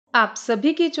आप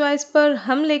सभी की चॉइस पर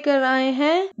हम लेकर आए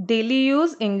हैं daily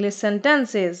use English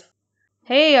sentences.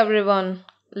 Hey everyone,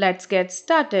 let's get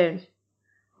started.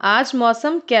 आज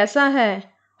मौसम कैसा है?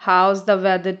 House the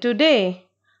weather today?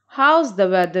 House the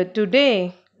weather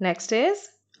today? Next is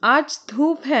आज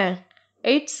धूप है।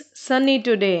 It's Sunny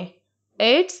today.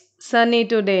 It's Sunny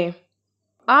today.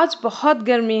 आज बहुत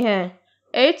गर्मी है।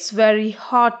 It's very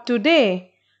hot today.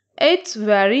 It's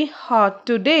very hot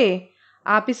today.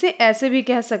 आप इसे ऐसे भी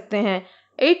कह सकते हैं,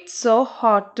 it's so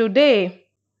hot today.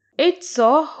 It's so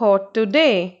hot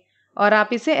today. और आप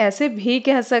इसे ऐसे भी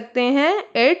कह सकते हैं,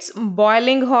 it's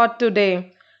boiling hot today.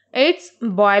 It's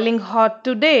boiling hot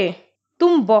today.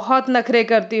 तुम बहुत नखरे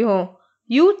करती हो।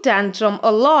 You tantrum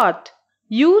a lot.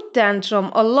 You tantrum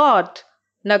a lot.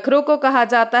 नखरों को कहा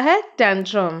जाता है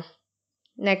टेंट्रम।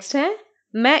 नेक्स्ट है,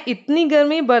 मैं इतनी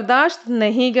गर्मी बर्दाश्त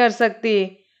नहीं कर सकती।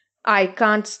 I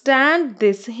can't stand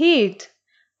this heat.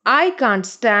 I can't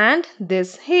stand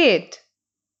this heat.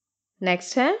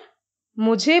 Next है,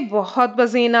 मुझे बहुत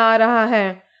पसीना आ रहा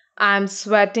है। I am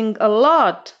sweating a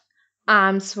lot. I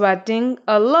am sweating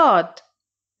a lot.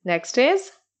 Next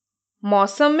is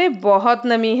मौसम में बहुत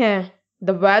नमी है।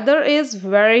 The weather is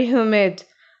very humid.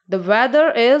 The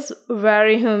weather is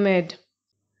very humid.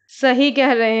 सही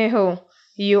कह रहे हो।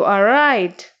 You are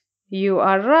right. You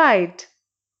are right.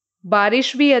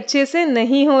 बारिश भी अच्छे से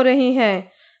नहीं हो रही है।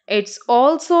 It's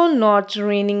also not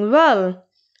raining well.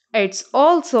 It's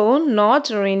also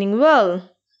not raining well.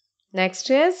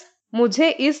 Next is मुझे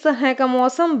इस तरह का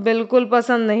मौसम बिल्कुल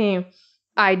पसंद नहीं।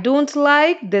 I don't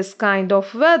like this kind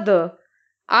of weather.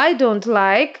 I don't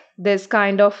like this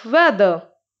kind of weather.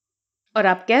 और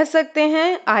आप कह सकते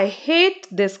हैं, I hate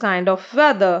this kind of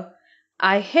weather.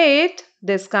 I hate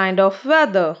this kind of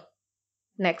weather.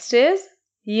 Next is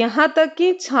यहां तक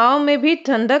कि छांव में भी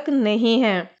ठंडक नहीं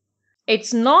है।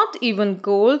 It's not even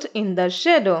cold in the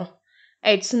shadow.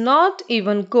 It's not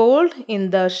even cold in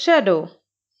the shadow.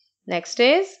 Next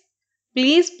is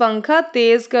please पंखा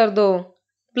तेज कर दो।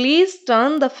 Please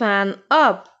turn the fan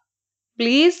up.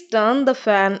 Please turn the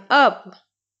fan up.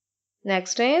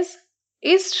 Next is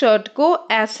इस शर्ट को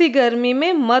ऐसी गर्मी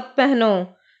में मत पहनो।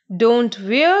 Don't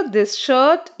wear this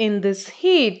shirt in this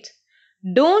heat.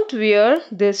 Don't wear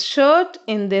this shirt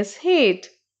in this heat.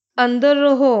 अंदर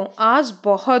रहो, आज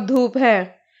बहुत धूप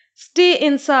है। Stay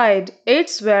inside.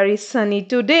 It's very Sunny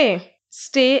today.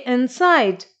 Stay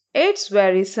inside. It's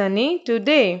very Sunny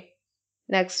today.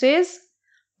 Next is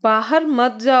बाहर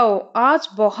मत जाओ, आज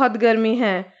बहुत गर्मी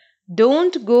है।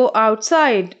 Don't go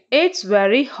outside. It's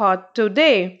very hot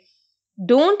today.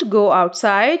 Don't go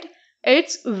outside.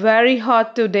 It's very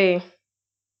hot today.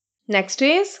 Next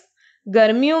is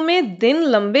गर्मियों में दिन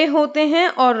लंबे होते हैं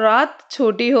और रात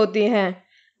छोटी होती है।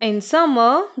 In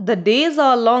summer the days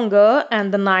are longer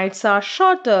and the nights are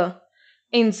shorter.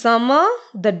 In summer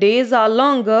the days are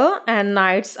longer and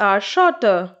nights are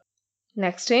shorter.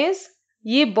 Next is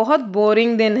ये बहुत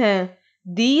बोरिंग दिन है।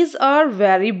 These are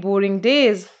very boring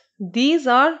days. These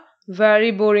are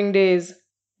very boring days.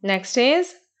 Next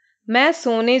is मैं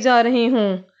सोने जा रही हूँ।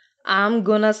 I am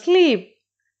gonna sleep.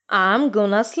 I am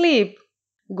gonna sleep.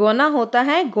 Gonna होता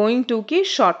है गोइंग टू की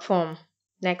शॉर्ट फॉर्म।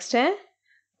 नेक्स्ट है,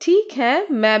 ठीक है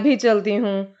मैं भी चलती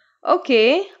हूँ। Okay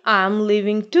I am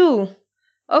leaving to.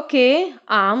 Okay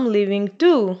I am leaving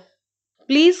to.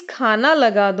 Please खाना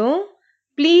लगा दो।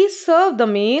 Please serve the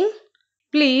meal.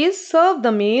 Please serve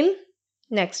the meal.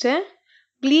 Next है,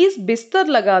 प्लीज बिस्तर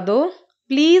लगा दो।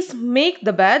 Please make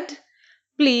the bed.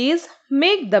 Please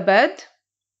make the bed.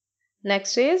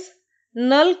 Next is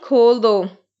null खोल दो।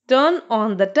 Turn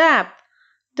on the tap.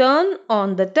 Turn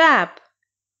on the tap.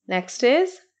 Next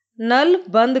is null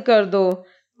बंद कर दो।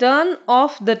 Turn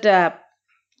off the tap.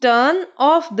 Turn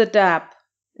off the tap.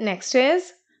 Next is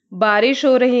बारिश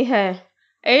हो रही है।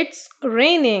 It's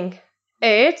raining.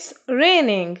 It's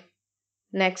raining.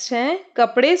 Next है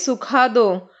कपड़े सुखा दो।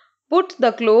 Put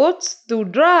the clothes to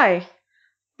dry.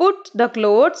 Put the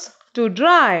clothes to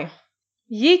dry.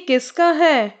 ये किसका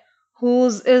है?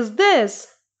 Whose is this?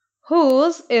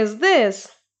 Whose is this?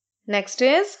 Next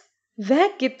is वह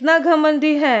कितना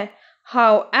घमंडी है।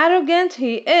 How arrogant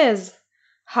he is.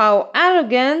 How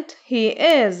arrogant he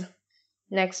is.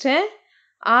 Next है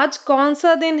आज कौन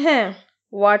सा दिन है।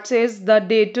 What is the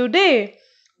day today.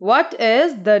 What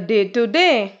is the day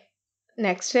today.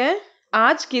 Next है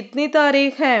आज कितनी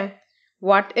तारीख है।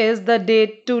 What is the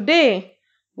date today.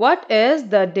 What is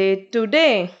the date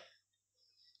today.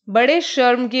 बड़े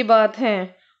शर्म की बात है।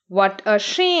 What a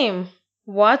shame.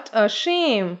 What a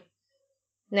shame.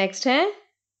 Next है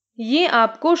ये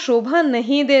आपको शोभा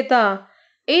नहीं देता।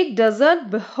 It doesn't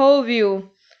बिहोव you.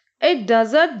 It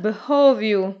doesn't बिहोव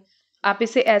you. आप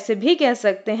इसे ऐसे भी कह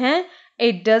सकते हैं,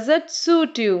 it doesn't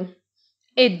suit you,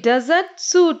 it doesn't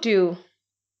suit you.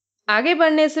 आगे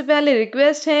बढ़ने से पहले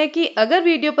रिक्वेस्ट है कि अगर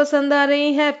वीडियो पसंद आ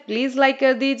रही है प्लीज लाइक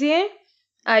कर दीजिए।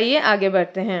 आइए आगे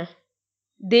बढ़ते हैं।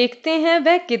 देखते हैं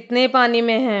वह कितने पानी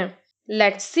में है।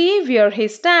 Let's see where he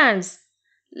stands,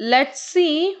 let's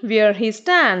see where he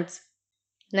stands.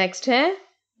 Next है,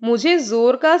 मुझे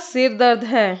जोर का सिर दर्द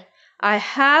है। I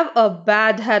have a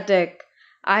bad headache,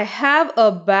 I have a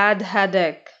bad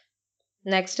headache.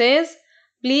 Next is,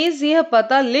 please यह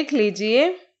पता लिख लीजिए।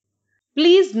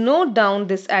 Please note down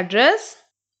this address,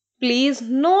 please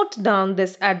note down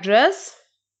this address.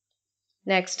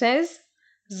 Next is,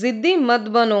 जिद्दी मत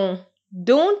बनो,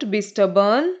 don't be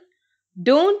stubborn,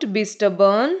 don't be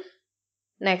stubborn.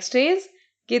 Next is,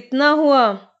 कितना हुआ,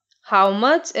 how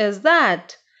much is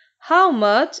that, how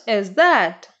much is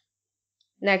that.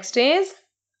 Next is,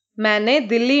 मैंने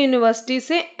दिल्ली यूनिवर्सिटी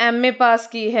से MA पास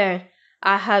की है।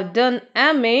 I have done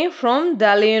MA from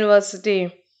Delhi university,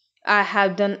 I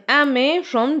have done MA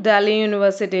from Delhi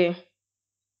university.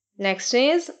 Next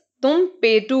is, तुम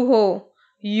पेटू हो,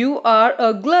 you are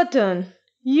a glutton,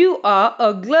 you are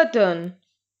a glutton.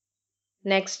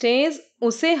 Next is,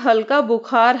 उसे हल्का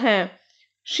बुखार है।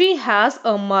 She has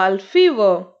a mild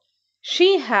fever,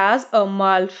 she has a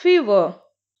mild fever.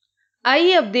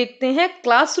 आइए अब देखते हैं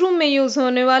क्लासरूम में यूज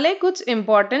होने वाले कुछ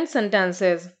इंपॉर्टेंट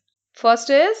सेंटेंसेस। फर्स्ट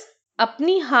इज,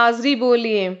 अपनी हाजिरी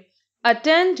बोलिए।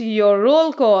 Attend your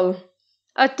roll call,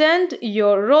 attend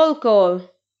your roll call.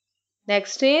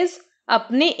 Next is,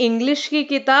 अपनी इंग्लिश की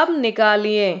किताब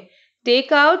निकालिए।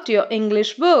 Take out your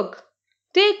English book,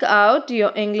 take out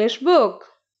your English book.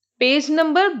 Page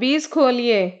number 20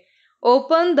 खोलिए।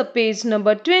 Open the page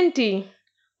number 20,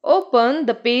 open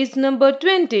the page number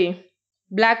 20।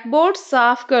 Black board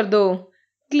साफ कर दो।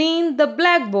 Clean the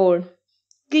black board,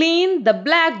 clean the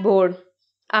black board.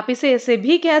 आप इसे ऐसे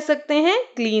भी कह सकते हैं,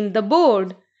 clean the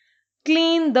board,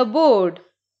 clean the board.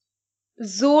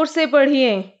 जोर से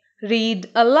पढ़िए। Read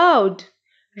aloud,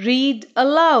 read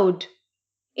aloud.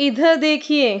 इधर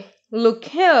देखिए। Look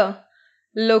here,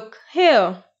 look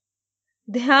here.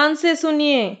 ध्यान से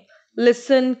सुनिए।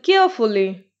 Listen carefully,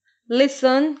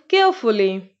 listen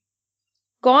carefully.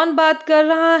 कौन बात कर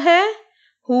रहा है?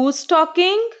 Who's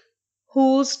talking?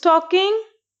 Who's talking?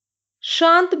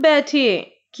 शांत बैठिए।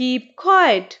 Keep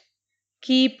quiet,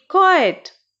 keep quiet.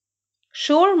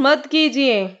 शोर मत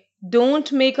कीजिए।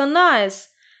 Don't make a noise,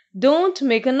 don't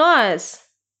make a noise.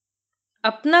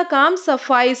 अपना काम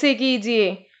सफाई से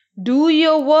कीजिए। Do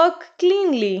your work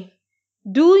cleanly,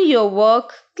 do your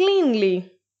work cleanly.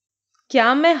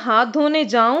 क्या मैं हाथ धोने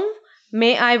जाऊं?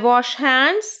 May I wash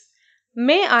hands?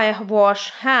 May I wash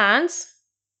hands?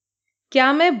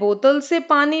 क्या मैं बोतल से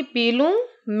पानी पी लूं?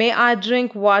 May I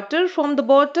drink water from the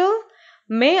bottle?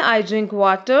 May I drink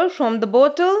water from the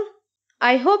bottle?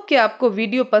 I hope कि आपको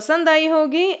वीडियो पसंद आई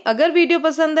होगी। अगर वीडियो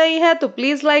पसंद आई है तो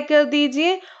प्लीज़ लाइक कर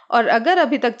दीजिए, और अगर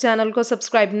अभी तक चैनल को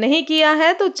सब्सक्राइब नहीं किया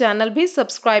है तो चैनल भी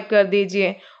सब्सक्राइब कर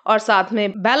दीजिए, और साथ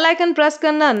में बेल आइकन प्रेस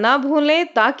करना ना भूलें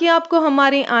ताकि आपको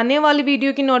हमारी आने वाली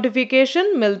वीडियो की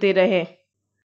नोटिफिकेशन मिलती रहे।